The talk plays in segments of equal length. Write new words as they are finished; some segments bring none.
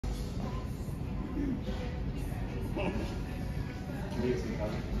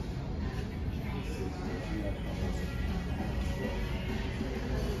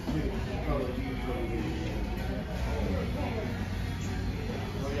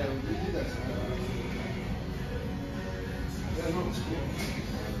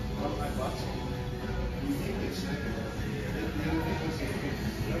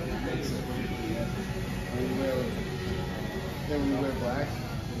Then we wear black.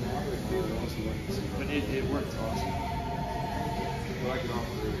 But it works awesome. I like it off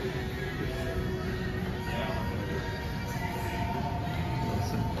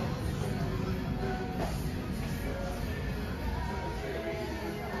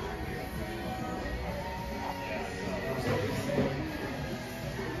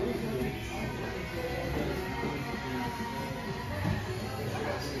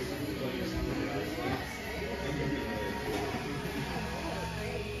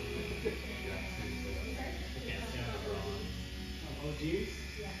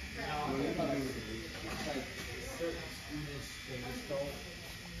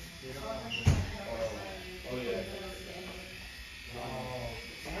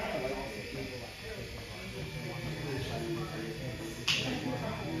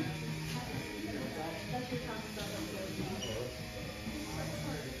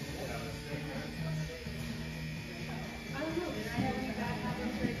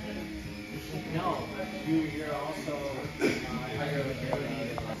No, you're also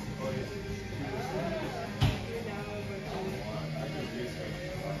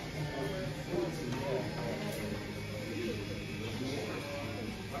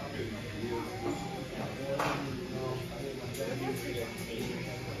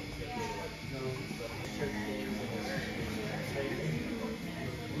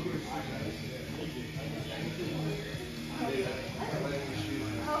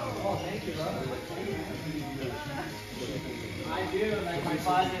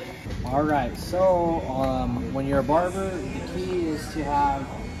All right, so when you're a barber, the key is to have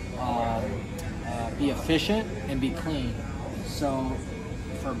be efficient and be clean. So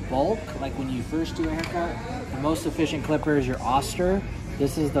for bulk, like when you first do a haircut, the most efficient clipper is your Oster.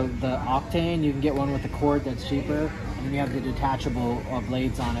 This is the Octane. You can get one with a cord that's cheaper, and then you have the detachable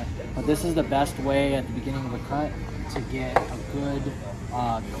blades on it. But this is the best way at the beginning of a cut to get a good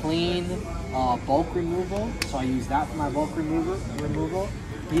clean bulk removal. So I use that for my bulk removal.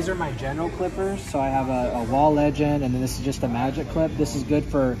 These are my general clippers. So I have a Wall Legend, and then this is just a magic clip. This is good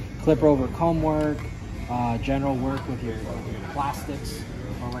for clipper over comb work, general work with your plastics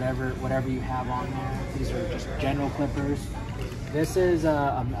or whatever you have on there. These are just general clippers. This is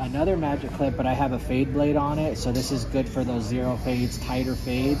another magic clip, but I have a fade blade on it. So this is good for those zero fades, tighter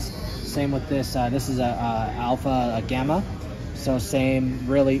fades. Same with this. This is a Gamma. So same,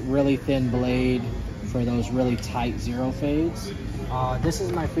 really thin blade for those really tight zero fades. This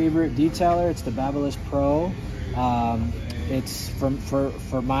is my favorite detailer. It's the Babyliss Pro. It's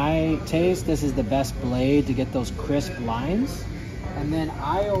for my taste, this is the best blade to get those crisp lines. And then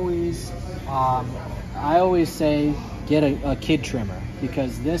I always say get a kid trimmer,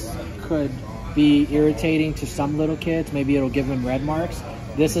 because this could be irritating to some little kids. Maybe it'll give them red marks.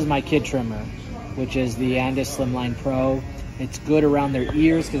 This is my kid trimmer, which is the Andis Slimline Pro. It's good around their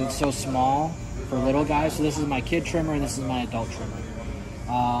ears because it's so small for little guys. So this is my kid trimmer, and this is my adult trimmer.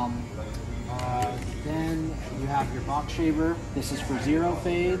 Then you have your box shaver. This is for zero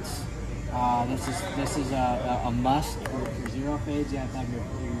fades. This is a must for zero fades. You have to have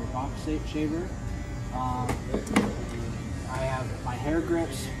your box shaver. I have my hair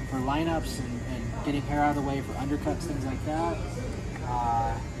grips for lineups and getting hair out of the way for undercuts, things like that.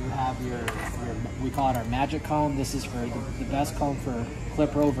 You have we call it our magic comb. This is for the best comb for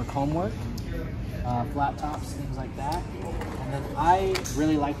clipper over comb work, flat tops, things like that. And then I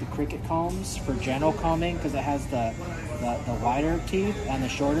really like the Cricut combs for general combing because it has the wider teeth and the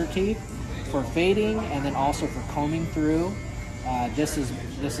shorter teeth for fading, and then also for combing through. This is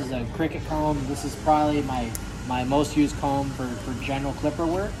a Cricut comb. This is probably my most used comb for general clipper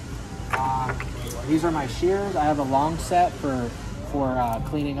work. These are my shears. I have a long set for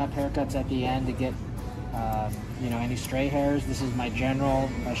cleaning up haircuts at the end to get any stray hairs. This is my general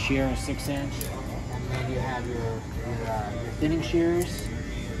shear, a 6-inch. And then you have your thinning shears.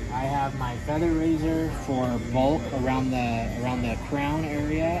 I have my feather razor for bulk around the crown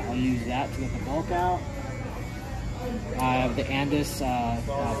area. I'll use that to get the bulk out. I have the Andis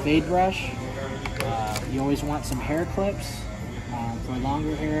fade brush. You always want some hair clips for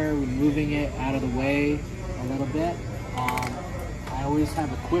longer hair, removing it out of the way a little bit. I always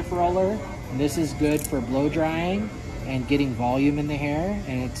have a quiff roller. And this is good for blow drying and getting volume in the hair,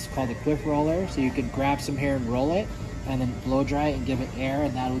 and it's called a quiff roller. So you could grab some hair and roll it, and then blow dry it and give it air,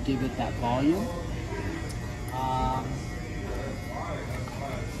 and that'll give it that volume.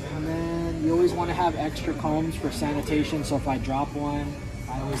 And then you always want to have extra combs for sanitation. So if I drop one,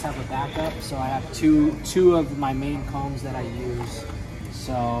 I always have a backup. So I have two of my main combs that I use.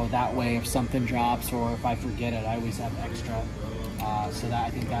 So that way, if something drops or if I forget it, I always have extra. So that I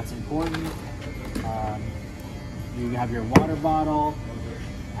think that's important. You have your water bottle,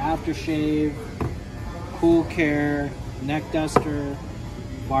 aftershave, cool care, neck duster,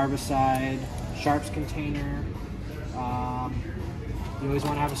 barbicide, sharps container. You always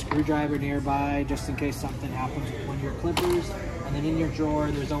want to have a screwdriver nearby just in case something happens with one of your clippers. And then in your drawer,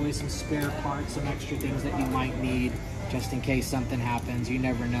 there's always some spare parts, some extra things that you might need just in case something happens. You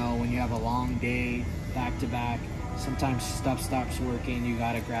never know when you have a long day back to back. Sometimes stuff stops working, you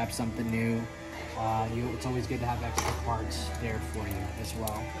gotta grab something new. It's always good to have extra parts there for you as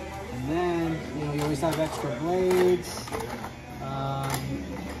well. And then, you always have extra blades.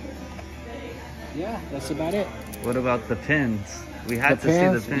 Yeah, that's about it. What about the pins? We had to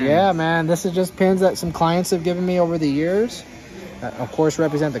see the pins. Yeah, man, this is just pins that some clients have given me over the years. Of course,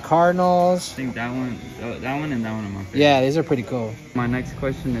 represent the Cardinals. I think that one and that one are my favorite. Yeah, these are pretty cool. My next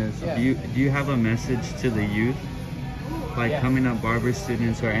question is, do you have a message to the youth? Like coming up barber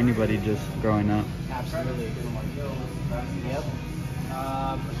students or anybody just growing up? Absolutely. Yep.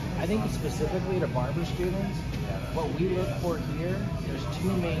 I think specifically to barber students, what we look for here, there's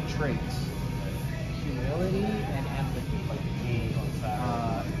two main traits: humility and empathy.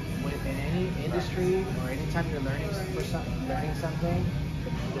 In any industry or anytime you're learning something,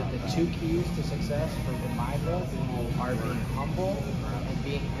 the two keys to success in my book are being humble and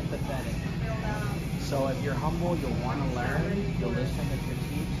being empathetic. So if you're humble, you'll want to learn, you'll listen to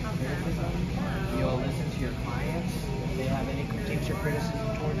critiques, criticism, you'll listen to your clients if they have any critiques or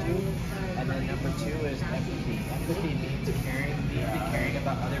criticism towards you. And then number two is empathy. Empathy means caring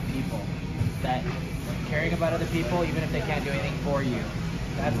about other people. That caring about other people, even if they can't do anything for you.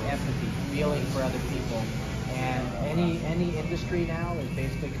 That's empathy, feeling for other people. And any industry now is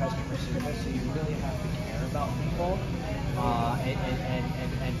basically customer service, so you really have to care about people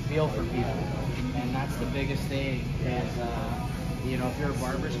and feel for people. And that's the biggest thing is, if you're a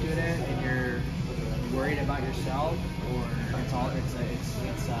barber student and you're worried about yourself, or it's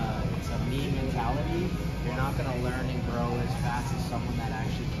a me mentality, you're not going to learn and grow as fast as someone that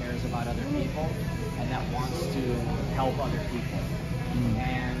actually cares about other people and that wants to help other people.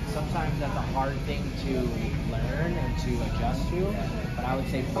 And sometimes that's a hard thing to learn and to adjust to, but I would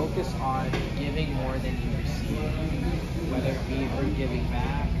say focus on giving more than you receive, whether it be through giving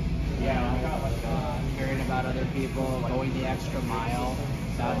back, caring about other people, going the extra mile.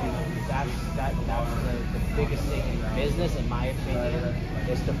 That's the biggest thing in business, in my opinion,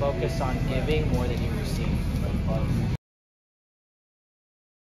 is to focus on giving more than you receive.